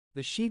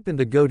The sheep and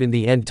the goat in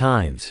the end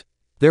times.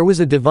 There was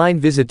a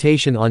divine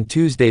visitation on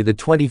Tuesday the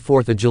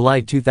 24th of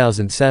July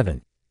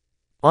 2007.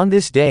 On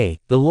this day,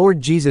 the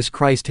Lord Jesus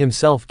Christ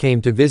himself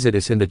came to visit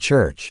us in the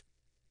church.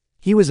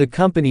 He was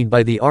accompanied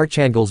by the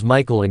archangels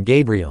Michael and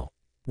Gabriel.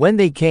 When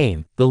they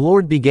came, the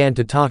Lord began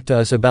to talk to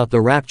us about the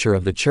rapture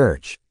of the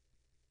church.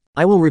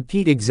 I will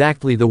repeat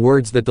exactly the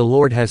words that the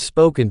Lord has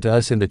spoken to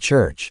us in the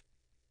church.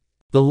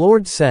 The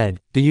Lord said,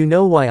 "Do you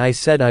know why I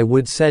said I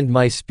would send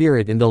my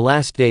Spirit in the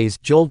last days?"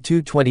 Joel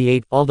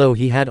 2:28. Although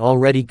he had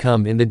already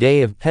come in the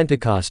day of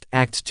Pentecost,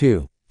 Acts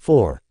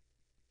 2:4.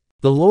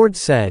 The Lord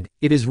said,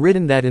 "It is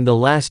written that in the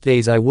last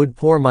days I would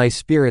pour my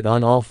Spirit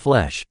on all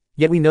flesh,"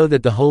 yet we know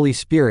that the Holy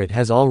Spirit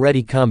has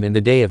already come in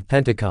the day of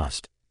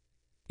Pentecost.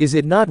 Is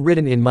it not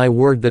written in my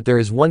word that there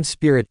is one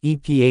Spirit,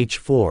 Eph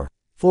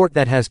 4:4,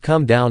 that has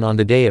come down on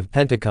the day of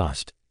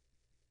Pentecost?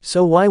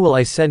 So why will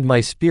I send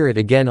my Spirit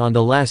again on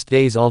the last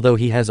days although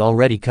he has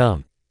already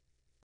come?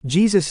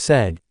 Jesus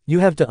said, "You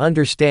have to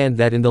understand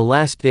that in the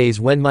last days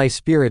when my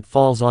Spirit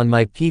falls on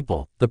my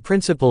people, the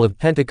principle of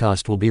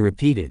Pentecost will be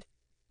repeated."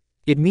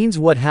 It means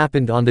what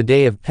happened on the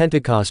day of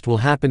Pentecost will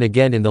happen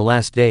again in the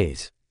last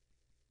days.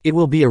 It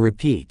will be a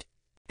repeat.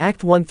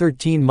 Act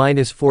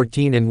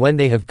 1:13-14. And when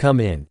they have come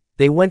in,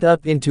 they went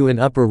up into an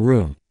upper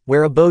room,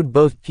 where abode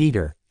both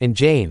Peter, and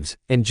James,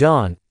 and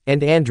John,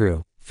 and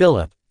Andrew,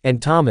 Philip, and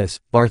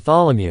Thomas,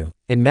 Bartholomew,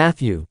 and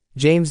Matthew,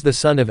 James the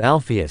son of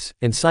Alphaeus,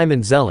 and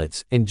Simon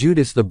Zealots, and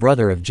Judas the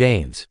brother of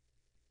James.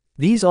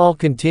 These all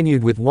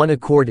continued with one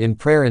accord in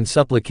prayer and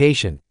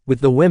supplication,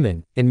 with the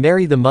women, and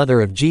Mary the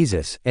mother of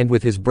Jesus, and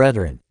with his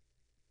brethren.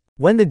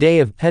 When the day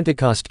of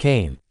Pentecost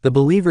came, the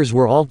believers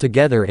were all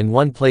together in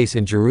one place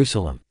in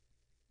Jerusalem.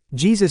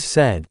 Jesus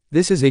said,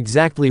 "This is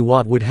exactly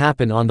what would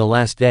happen on the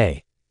last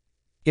day.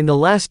 In the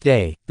last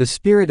day, the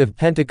Spirit of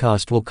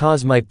Pentecost will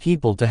cause my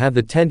people to have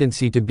the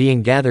tendency to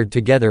being gathered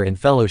together in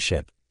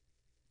fellowship.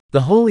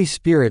 The Holy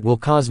Spirit will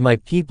cause my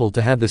people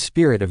to have the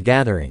spirit of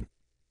gathering.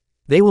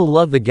 They will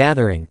love the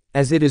gathering,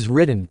 as it is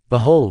written,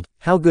 'Behold,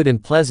 how good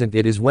and pleasant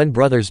it is when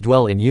brothers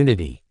dwell in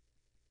unity.'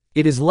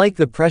 It is like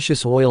the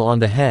precious oil on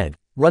the head,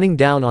 running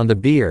down on the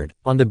beard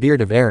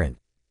of Aaron."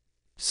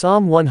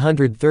 Psalm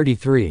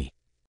 133.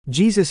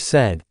 Jesus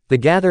said, "The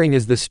gathering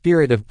is the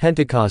spirit of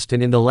Pentecost,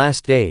 and in the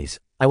last days,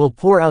 I will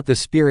pour out the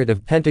Spirit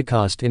of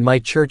Pentecost in my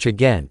church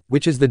again,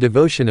 which is the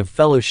devotion of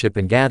fellowship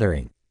and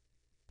gathering."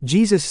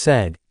 Jesus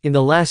said, "In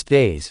the last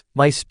days,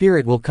 my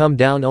Spirit will come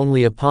down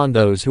only upon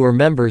those who are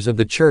members of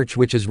the church,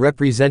 which is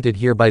represented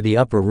here by the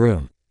upper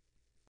room."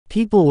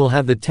 People will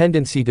have the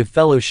tendency to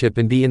fellowship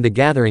and be in the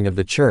gathering of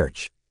the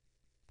church.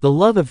 The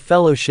love of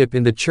fellowship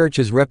in the church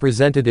is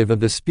representative of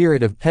the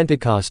Spirit of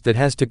Pentecost that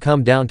has to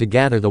come down to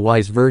gather the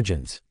wise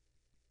virgins.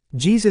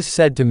 Jesus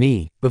said to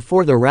me,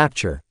 "Before the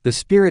rapture, the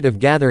spirit of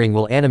gathering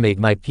will animate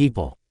my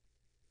people."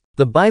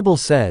 The Bible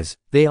says,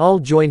 "They all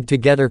joined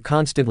together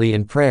constantly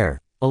in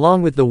prayer,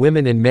 along with the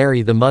women and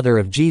Mary the mother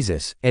of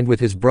Jesus, and with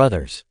his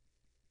brothers."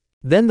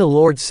 Then the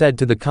Lord said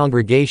to the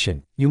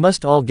congregation, "You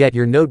must all get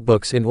your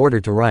notebooks in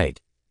order to write."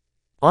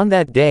 On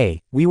that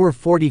day, we were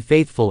 40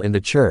 faithful in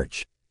the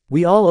church.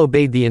 We all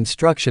obeyed the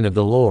instruction of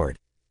the Lord.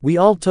 We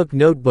all took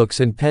notebooks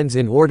and pens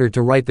in order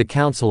to write the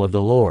counsel of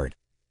the Lord.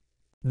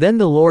 Then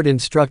the Lord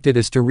instructed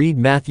us to read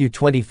Matthew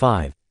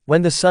 25,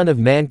 "When the Son of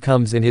Man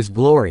comes in his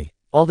glory,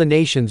 all the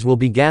nations will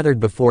be gathered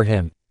before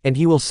him, and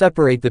he will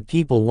separate the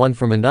people one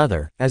from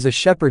another, as a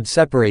shepherd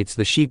separates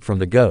the sheep from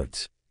the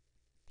goats.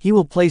 He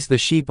will place the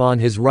sheep on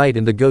his right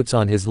and the goats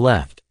on his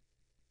left."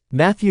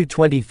 Matthew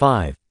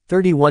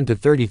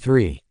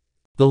 25:31-33.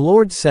 The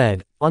Lord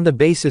said, "On the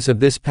basis of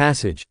this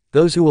passage,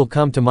 those who will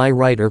come to my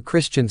right are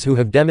Christians who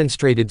have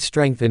demonstrated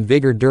strength and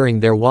vigor during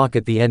their walk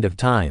at the end of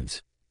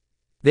times.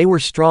 They were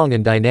strong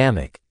and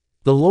dynamic."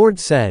 The Lord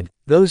said,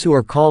 "Those who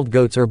are called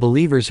goats are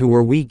believers who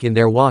were weak in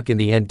their walk in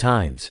the end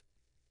times."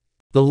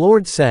 The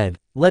Lord said,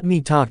 "Let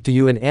me talk to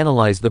you and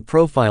analyze the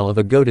profile of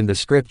a goat in the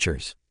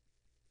scriptures.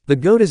 The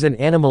goat is an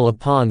animal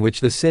upon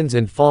which the sins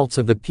and faults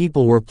of the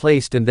people were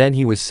placed, and then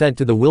he was sent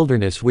to the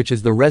wilderness, which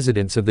is the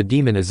residence of the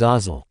demon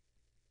Azazel."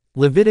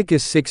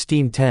 Leviticus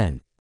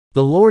 16:10.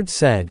 The Lord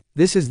said,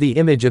 "This is the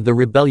image of the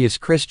rebellious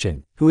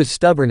Christian, who is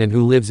stubborn and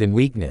who lives in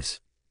weakness.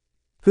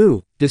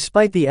 Who,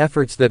 despite the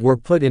efforts that were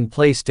put in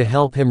place to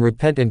help him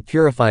repent and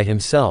purify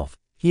himself,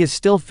 he is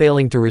still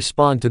failing to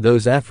respond to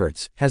those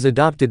efforts, has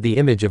adopted the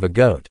image of a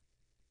goat."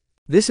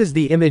 This is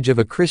the image of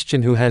a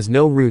Christian who has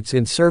no roots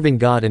in serving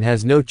God and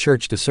has no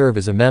church to serve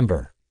as a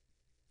member.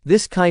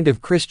 This kind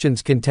of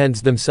Christians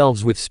contends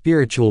themselves with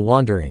spiritual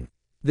wandering.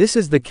 This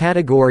is the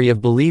category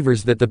of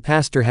believers that the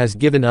pastor has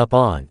given up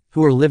on,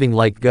 who are living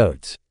like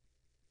goats.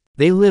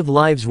 They live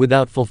lives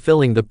without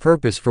fulfilling the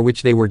purpose for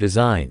which they were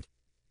designed.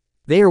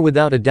 They are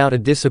without a doubt a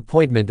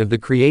disappointment of the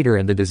Creator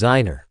and the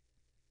Designer.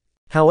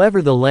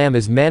 However, the Lamb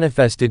is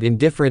manifested in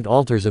different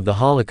altars of the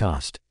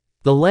Holocaust.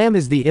 The Lamb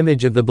is the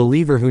image of the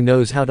believer who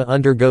knows how to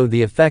undergo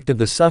the effect of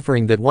the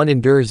suffering that one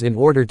endures in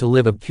order to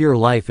live a pure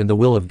life in the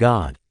will of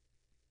God.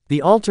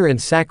 The altar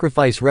and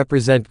sacrifice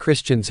represent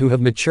Christians who have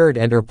matured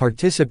and are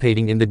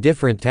participating in the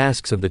different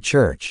tasks of the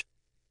church.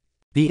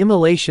 The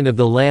immolation of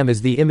the Lamb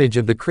is the image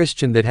of the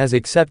Christian that has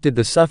accepted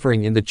the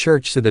suffering in the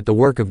church so that the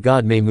work of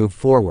God may move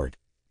forward.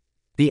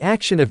 The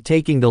action of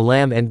taking the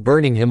Lamb and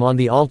burning him on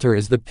the altar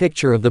is the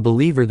picture of the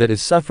believer that is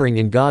suffering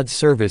in God's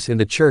service in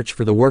the church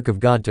for the work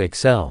of God to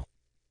excel.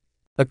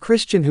 A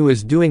Christian who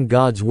is doing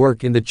God's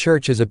work in the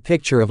church is a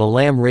picture of a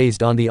lamb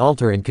raised on the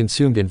altar and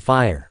consumed in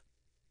fire.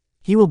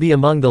 He will be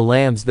among the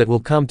lambs that will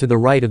come to the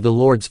right of the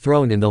Lord's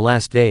throne in the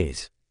last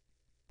days.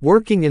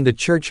 Working in the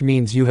church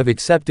means you have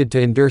accepted to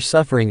endure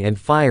suffering and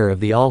fire of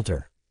the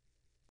altar.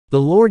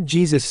 The Lord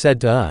Jesus said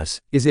to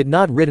us, "Is it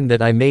not written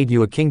that I made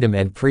you a kingdom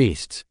and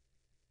priests?"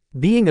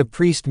 Being a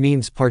priest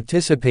means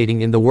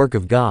participating in the work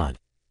of God.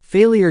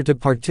 Failure to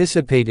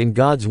participate in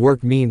God's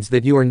work means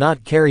that you are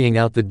not carrying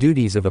out the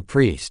duties of a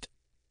priest.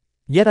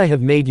 Yet I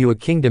have made you a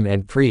kingdom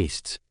and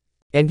priests.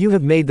 And you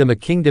have made them a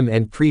kingdom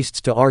and priests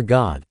to our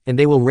God, and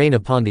they will reign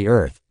upon the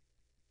earth.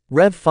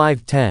 Rev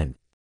 5:10.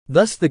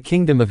 Thus the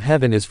kingdom of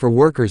heaven is for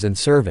workers and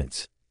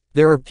servants.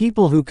 There are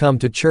people who come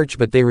to church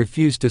but they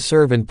refuse to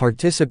serve and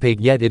participate,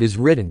 yet it is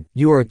written,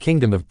 "You are a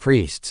kingdom of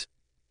priests."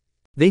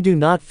 They do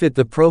not fit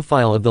the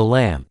profile of the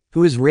Lamb,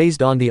 who is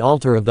raised on the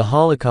altar of the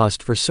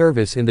Holocaust for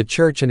service in the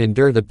church and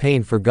endure the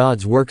pain for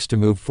God's works to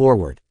move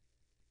forward.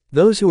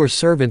 Those who are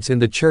servants in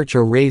the church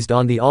are raised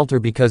on the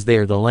altar because they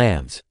are the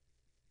lambs.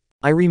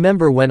 I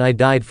remember when I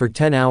died for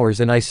 10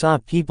 hours and I saw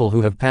people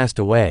who have passed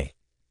away.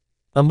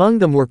 Among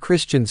them were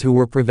Christians who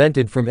were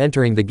prevented from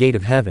entering the gate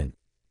of heaven.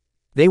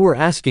 They were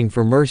asking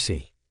for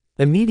mercy.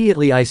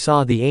 Immediately I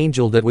saw the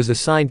angel that was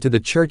assigned to the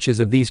churches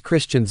of these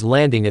Christians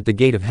landing at the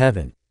gate of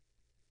heaven.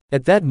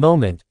 At that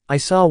moment, I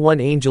saw one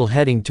angel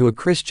heading to a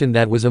Christian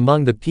that was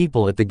among the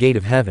people at the gate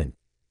of heaven.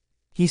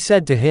 He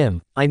said to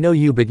him, "I know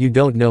you but you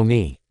don't know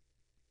me.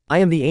 I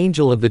am the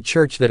angel of the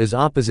church that is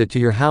opposite to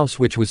your house,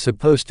 which was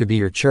supposed to be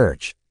your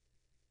church.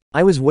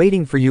 I was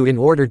waiting for you in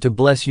order to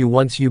bless you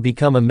once you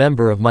become a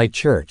member of my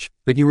church,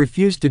 but you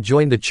refused to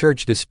join the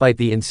church despite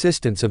the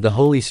insistence of the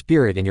Holy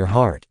Spirit in your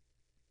heart.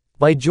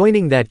 By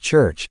joining that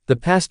church, the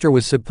pastor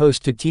was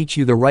supposed to teach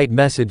you the right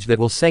message that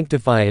will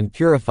sanctify and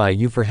purify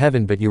you for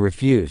heaven, but you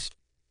refused.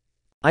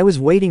 I was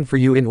waiting for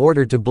you in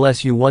order to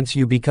bless you once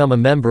you become a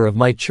member of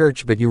my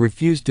church, but you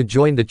refused to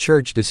join the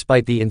church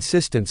despite the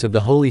insistence of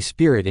the Holy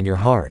Spirit in your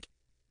heart.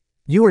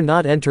 You are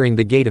not entering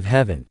the gate of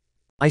heaven."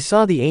 I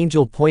saw the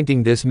angel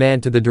pointing this man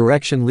to the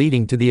direction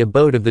leading to the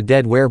abode of the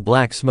dead where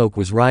black smoke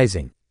was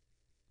rising.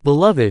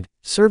 Beloved,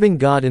 serving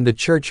God in the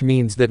church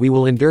means that we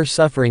will endure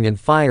suffering and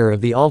fire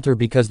of the altar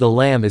because the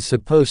Lamb is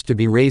supposed to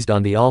be raised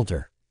on the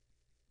altar.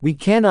 We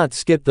cannot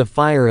skip the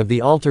fire of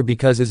the altar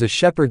because as a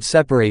shepherd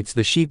separates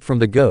the sheep from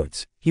the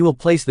goats, he will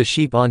place the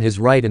sheep on his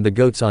right and the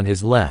goats on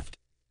his left.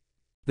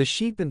 The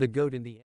sheep and the goat in the